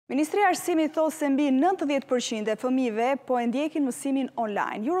Ministria e Arsimit thosë se mbi 90% e fëmijëve po e ndjekin mësimin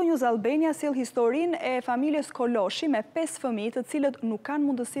online. Euronews Albania sjell historinë e familjes Koloshi me 5 fëmijë të cilët nuk kanë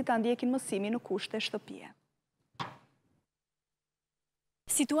mundësi ta ndjekin mësimin në kushte shtëpie.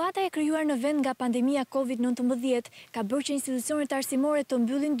 Situata e krijuar në vend nga pandemia COVID-19 ka bërë që institucionet arsimore të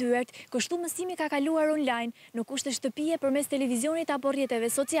mbyllin dyert, kështu mësimi ka kaluar online në kushte shtëpie përmes televizionit apo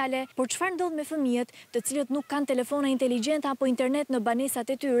rrjeteve sociale, por çfarë ndodh me fëmijët, të cilët nuk kanë telefona inteligjente apo internet në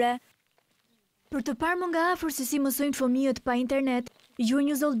banesat e tyre? Për të parë më nga afër se si mësojnë fëmijët pa internet,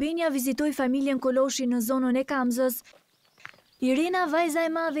 Euronews Albania vizitoi familjen Koloshi në zonën e Kamzës. Irena, vajza e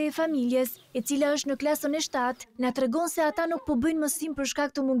madhe e familjes, e cila është në klasën e 7, na tregon se ata nuk po bëjnë mësim për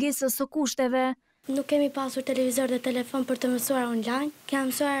shkak të mungesës së kushteve. Nuk kemi pasur televizor dhe telefon për të mësuar online, kemi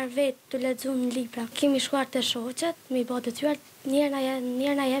mësuar vetë të lexuar në libra. Kemi shkuar te shoqet, me bë detyrat,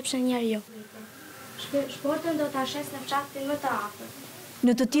 njëherë na jepshin njëherë jo. Shportën do ta shes në fshatin më të afërt.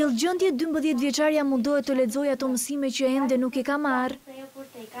 Në të tillë gjendje, 12 vjeçaria mundohet të lexojë ato mësime që ende nuk i ka marrë.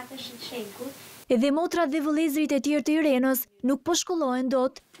 Edhe motrat dhe vëllezërit e tjerë të Irenës nuk po shkollohen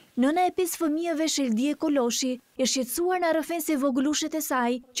dot. Nëna e 5 fëmijëve Sheldie Koloshi e shqetësuar në rrëfen se vogëlushet e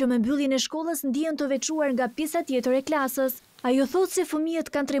saj, që me mbylljen e shkollës ndihen të veçuar nga pjesa tjetër e klasës. Ajo thotë se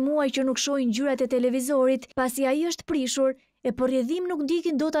fëmijët kanë 3 muaj që nuk shohin ngjyrat e televizorit, pasi ai është prishur, e për rrjedhim nuk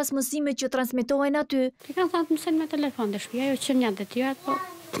ndjekin dot as mësimet që transmetohen aty. I kanë thënë të mësojnë me telefon dhe shtëpia, ajo që një detyrat, po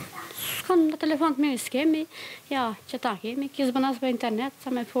s'kan në telefon të mirë s'kemi, ja, që ta kemi, kisë bën as për internet,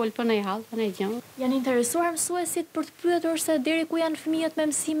 sa me folë për në i halë, për në i gjëmë. Janë interesuar mësuesit për të pyetur se deri ku janë fëmijët me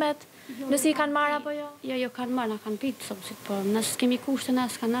mësimet, nëse i kanë marrë apo jo? Jo, kanë marrë, na kanë pitë, sopësit, po nëse s'kemi kushte, na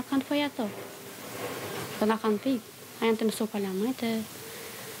kanë të ato. Po na kanë pitë, a janë të mësu parlament,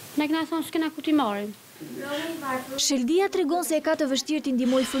 ne këna thonë s'kena ku t'i marim. Sheldia tregon se e ka të vështirë t'i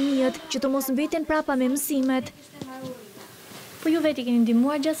ndihmojë fëmijët që të mos mbeten prapa me mësimet. Po ju vetë i keni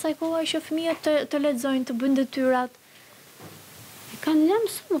ndihmuar gjatë kësaj kohe që fëmijët të lexojnë, të bëjnë detyrat? Kanë jam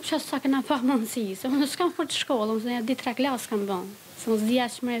më pse sa kena pa mundësi, se unë s'kam fort shkollë, unë ja ditë 3 klasë kam bën, se unë s'dija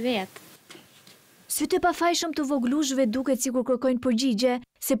çmë vet. Sytë e pafajshëm të voglushve duket sikur kërkojnë përgjigje,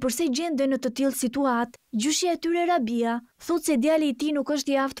 se përse gjenden në të tillë situatë. Gjyshja e tyre Rabia thotë se djali i tij nuk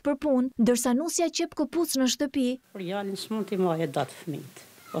është i aftë për punë, ndërsa nusja qep këpuc në shtëpi. Por djalin s'mund t'i marrë datë fëmijët.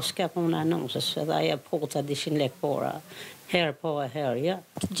 Po s'ka punë anonses, edhe ajo pota 200 lekë pora. Herë po e herë, ja.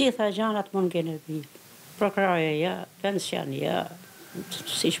 Gjitha gjanat mund gjenë vitë. Prokraje, ja, pension, ja,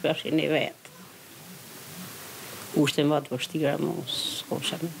 si shpeshin i vetë. Ushte më të vështira,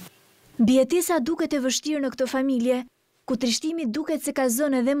 s'kosha me. Mbijetesa duket e vështirë në këtë familje, ku trishtimi duket se ka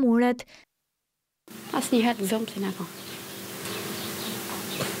zënë edhe muret. Asnjëherë të zëmë si në kanë.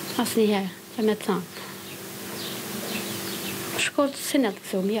 Asnjëherë, që me të thanë. Shkot si në të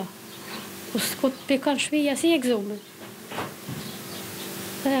gëzumë, ja. Po s'kot pikon shvija si e gëzumë.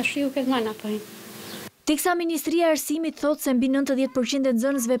 Teksa Ministria e Arsimit thotë se mbi 90% e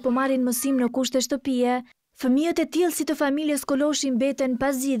nxënësve po marrin mësim në kushte shtëpie, fëmijët e tillë si të familjes Koloshi mbeten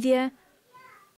pa zgjidhje.